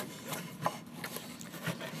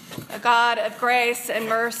God of grace and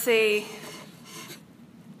mercy,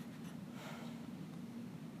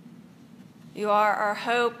 you are our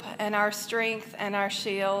hope and our strength and our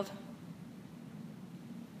shield.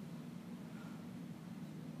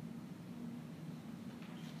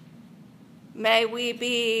 May we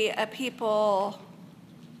be a people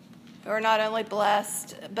who are not only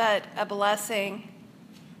blessed, but a blessing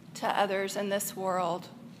to others in this world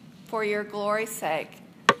for your glory's sake.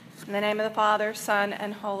 In the name of the Father, Son,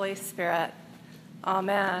 and Holy Spirit.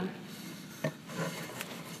 Amen.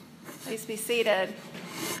 Please be seated.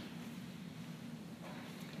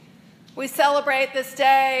 We celebrate this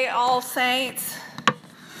day, All Saints,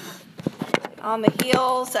 on the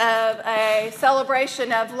heels of a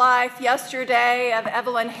celebration of life yesterday of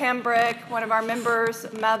Evelyn Hambrick, one of our members'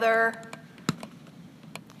 mother,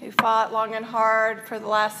 who fought long and hard for the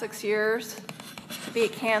last 6 years to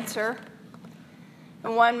beat cancer.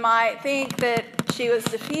 And one might think that she was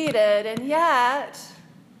defeated, and yet,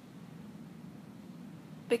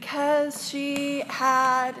 because she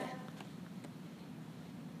had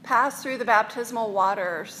passed through the baptismal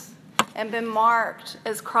waters and been marked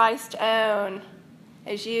as Christ's own,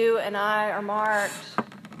 as you and I are marked,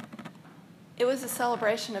 it was a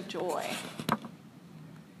celebration of joy.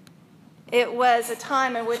 It was a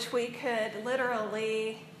time in which we could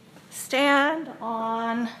literally stand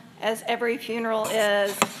on, as every funeral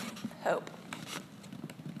is, hope.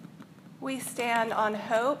 We stand on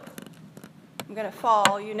hope. I'm going to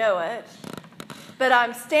fall, you know it. But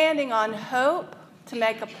I'm standing on hope to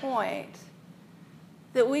make a point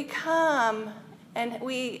that we come and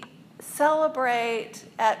we celebrate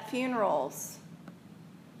at funerals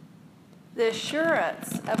the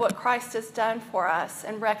assurance of what Christ has done for us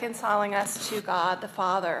in reconciling us to God the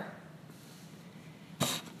Father.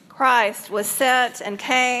 Christ was sent and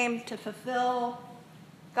came to fulfill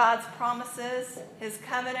God's promises, his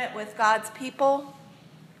covenant with God's people.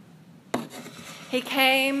 He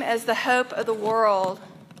came as the hope of the world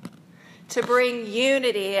to bring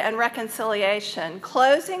unity and reconciliation,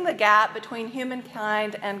 closing the gap between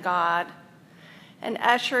humankind and God, and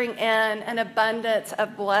ushering in an abundance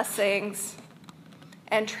of blessings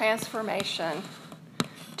and transformation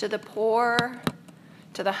to the poor,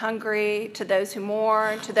 to the hungry, to those who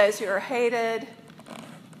mourn, to those who are hated,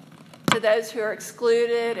 to those who are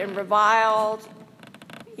excluded and reviled,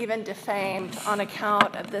 even defamed on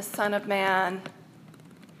account of this Son of Man.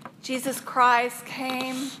 Jesus Christ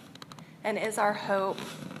came and is our hope.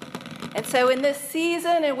 And so in this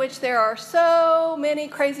season in which there are so many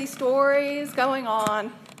crazy stories going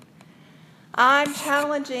on, I'm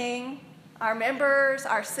challenging our members,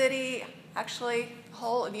 our city, actually the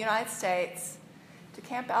whole of the United States, to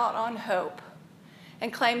camp out on hope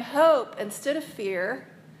and claim hope instead of fear,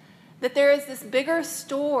 that there is this bigger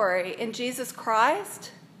story in Jesus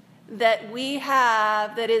Christ that we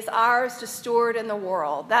have that is ours to steward in the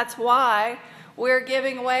world. That's why we're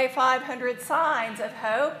giving away 500 signs of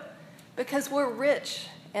hope, because we're rich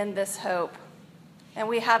in this hope. And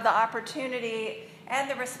we have the opportunity and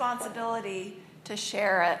the responsibility to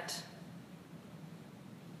share it.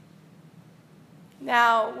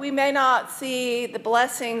 Now, we may not see the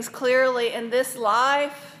blessings clearly in this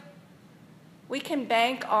life. We can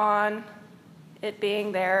bank on it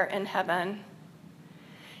being there in heaven.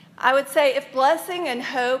 I would say if blessing and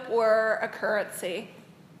hope were a currency,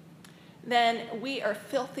 then we are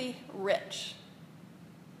filthy rich,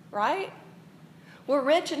 right? We're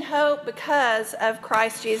rich in hope because of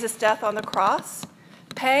Christ Jesus' death on the cross,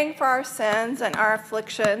 paying for our sins and our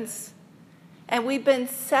afflictions, and we've been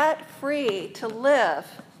set free to live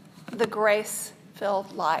the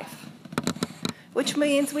grace-filled life, which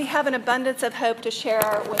means we have an abundance of hope to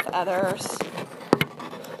share with others.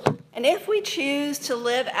 And if we choose to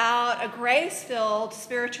live out a grace-filled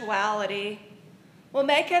spirituality, we'll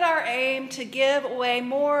make it our aim to give away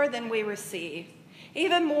more than we receive,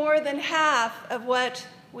 even more than half of what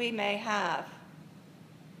we may have.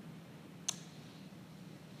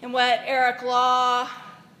 And what Eric Law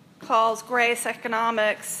calls grace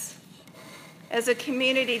economics, as a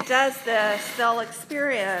community does this, they'll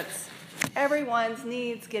experience everyone's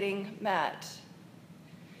needs getting met.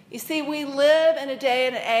 You see, we live in a day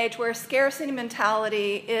and an age where scarcity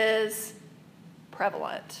mentality is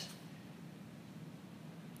prevalent.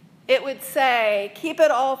 It would say, keep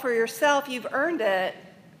it all for yourself, you've earned it.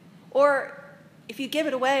 Or if you give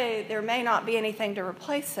it away, there may not be anything to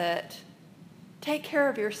replace it. Take care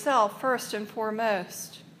of yourself first and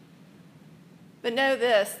foremost. But know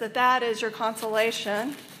this, that is your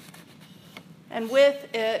consolation, and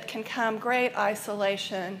with it can come great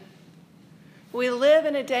isolation. We live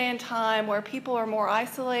in a day and time where people are more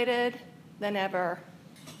isolated than ever.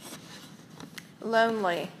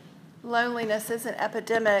 lonely. Loneliness is an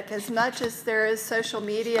epidemic. As much as there is social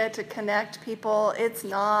media to connect people, it's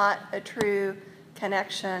not a true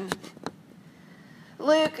connection.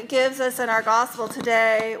 Luke gives us in our gospel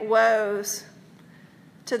today woes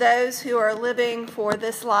to those who are living for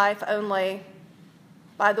this life only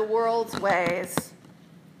by the world's ways.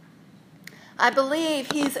 I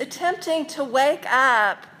believe he's attempting to wake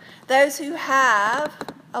up those who have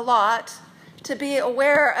a lot to be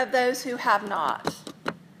aware of those who have not.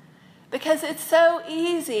 Because it's so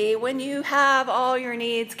easy when you have all your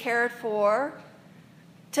needs cared for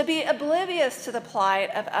to be oblivious to the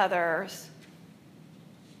plight of others.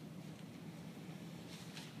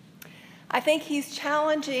 I think he's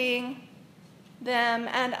challenging them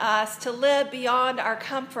and us to live beyond our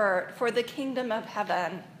comfort for the kingdom of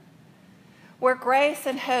heaven, where grace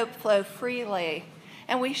and hope flow freely,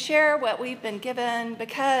 and we share what we've been given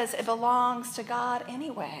because it belongs to God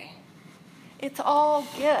anyway. It's all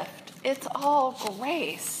gift. It's all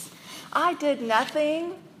grace. I did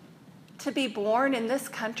nothing to be born in this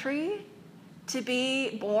country, to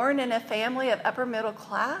be born in a family of upper middle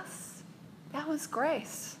class. That was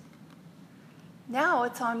grace. Now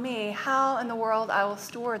it's on me how in the world I will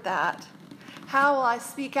steward that. How will I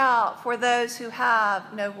speak out for those who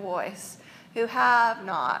have no voice, who have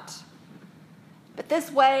not? But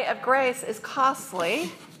this way of grace is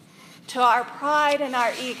costly to our pride and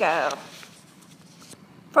our ego.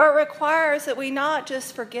 For it requires that we not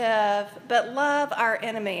just forgive, but love our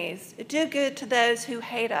enemies, do good to those who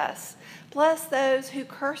hate us, bless those who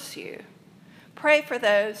curse you, pray for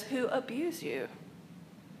those who abuse you.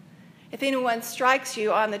 If anyone strikes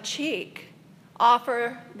you on the cheek,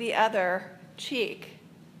 offer the other cheek.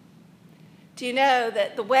 Do you know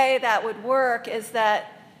that the way that would work is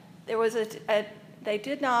that there was in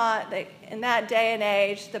that day and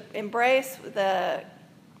age,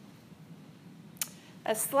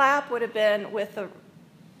 a slap would have been with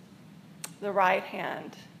the right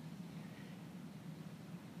hand.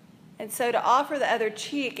 And so to offer the other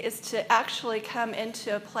cheek is to actually come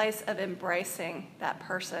into a place of embracing that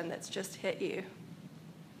person that's just hit you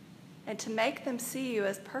and to make them see you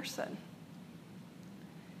as person.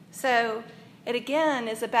 So it again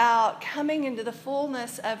is about coming into the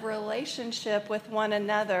fullness of relationship with one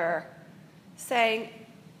another, saying,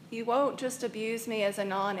 you won't just abuse me as a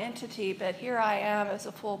non-entity, but here I am as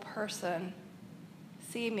a full person.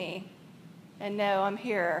 See me and know I'm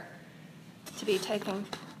here to be taken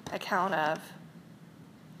account of.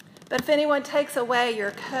 But if anyone takes away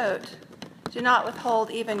your coat, do not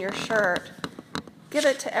withhold even your shirt. Give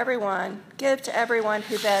it to everyone. Give to everyone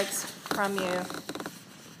who begs from you.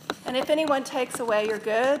 And if anyone takes away your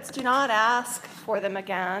goods, do not ask for them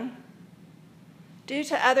again. Do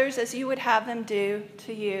to others as you would have them do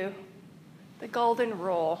to you. The golden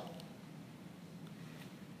rule.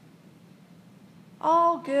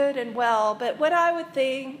 All good and well, but what I would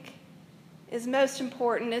think is most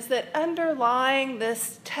important is that underlying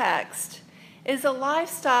this text is a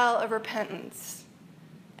lifestyle of repentance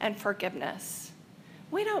and forgiveness.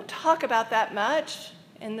 We don't talk about that much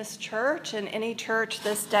in this church, in any church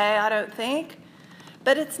this day, I don't think.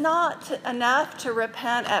 But it's not enough to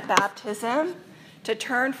repent at baptism, to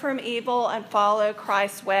turn from evil and follow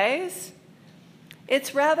Christ's ways.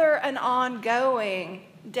 It's rather an ongoing,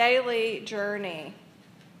 daily journey.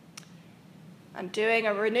 I'm doing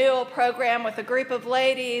a renewal program with a group of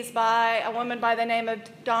ladies by a woman by the name of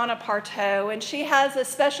Donna Parteau, and she has a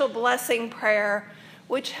special blessing prayer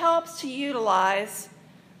which helps to utilize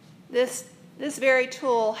this very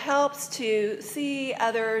tool, helps to see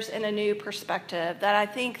others in a new perspective that I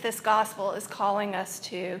think this gospel is calling us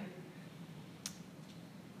to.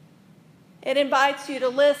 It invites you to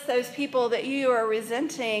list those people that you are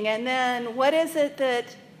resenting, and then what is it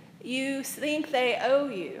that you think they owe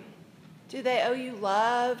you? Do they owe you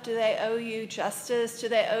love? Do they owe you justice? Do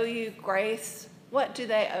they owe you grace? What do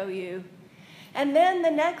they owe you? And then the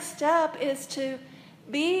next step is to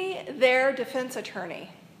be their defense attorney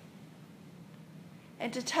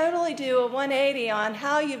and to totally do a 180 on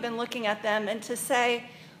how you've been looking at them and to say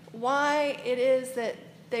why it is that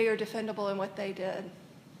they are defendable in what they did.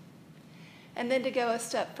 And then to go a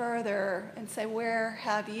step further and say, where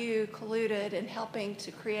have you colluded in helping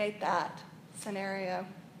to create that scenario?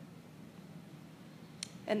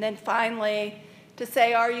 And then finally, to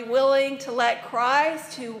say, are you willing to let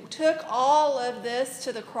Christ, who took all of this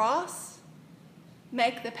to the cross,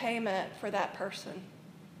 make the payment for that person?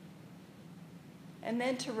 And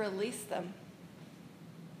then to release them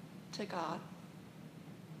to God.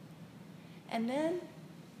 And then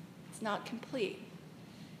it's not complete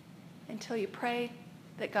until you pray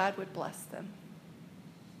that God would bless them.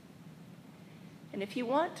 And if you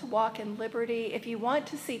want to walk in liberty, if you want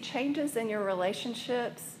to see changes in your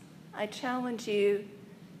relationships, I challenge you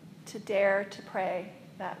to dare to pray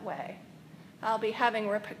that way. I'll be having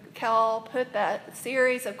Raquel put that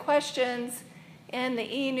series of questions in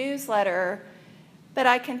the e-newsletter, but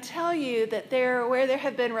I can tell you that where there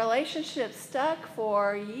have been relationships stuck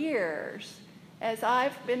for years, as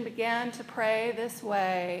I've began to pray this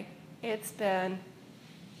way, it's been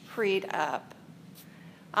freed up.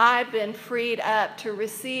 I've been freed up to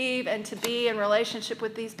receive and to be in relationship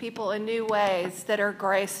with these people in new ways that are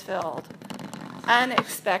grace-filled,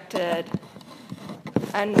 unexpected,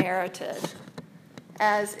 unmerited,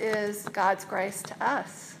 as is God's grace to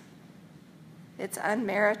us. It's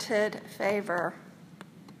unmerited favor.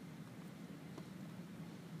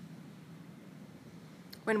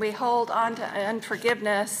 When we hold on to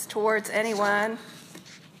unforgiveness towards anyone,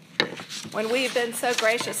 when we've been so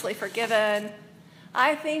graciously forgiven,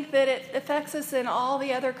 I think that it affects us in all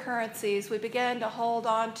the other currencies. We begin to hold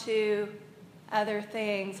on to other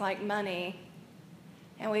things like money,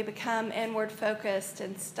 and we become inward focused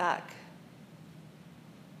and stuck.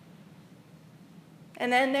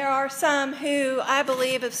 And then there are some who I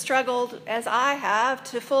believe have struggled, as I have,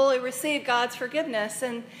 to fully receive God's forgiveness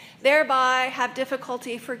and thereby have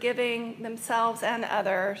difficulty forgiving themselves and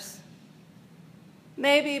others.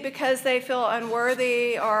 Maybe because they feel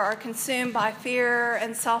unworthy or are consumed by fear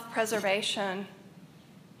and self-preservation.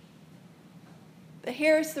 But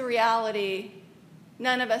here's the reality.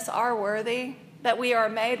 None of us are worthy, but we are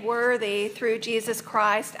made worthy through Jesus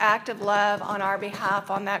Christ's act of love on our behalf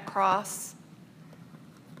on that cross,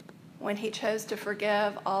 when he chose to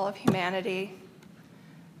forgive all of humanity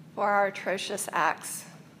for our atrocious acts.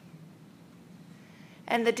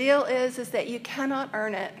 And the deal is that you cannot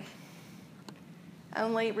earn it.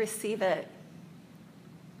 Only receive it.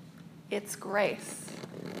 It's grace.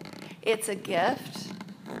 It's a gift.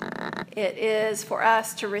 It is for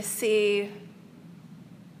us to receive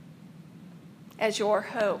as your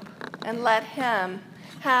hope and let him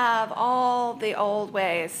have all the old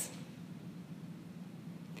ways.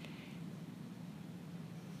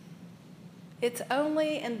 It's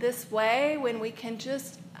only in this way, when we can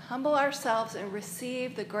just humble ourselves and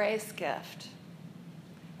receive the grace gift,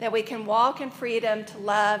 that we can walk in freedom to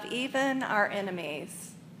love even our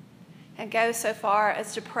enemies and go so far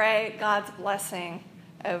as to pray God's blessing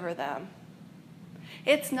over them.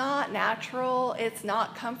 It's not natural, it's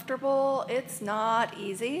not comfortable, it's not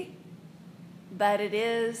easy, but it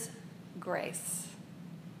is grace.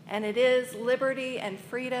 And it is liberty and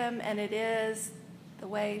freedom, and it is the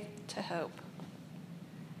way to hope.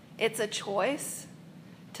 It's a choice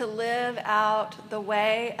to live out the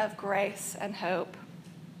way of grace and hope.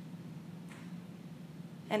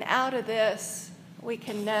 And out of this, we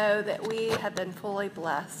can know that we have been fully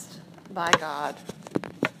blessed by God.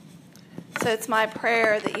 So it's my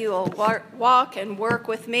prayer that you will walk and work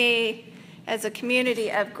with me as a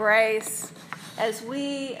community of grace as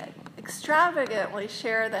we extravagantly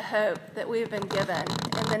share the hope that we've been given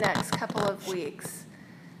in the next couple of weeks.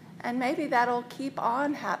 And maybe that'll keep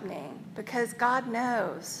on happening because God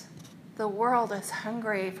knows the world is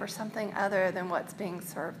hungry for something other than what's being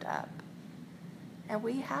served up. And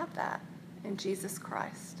we have that in Jesus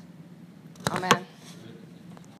Christ. Amen.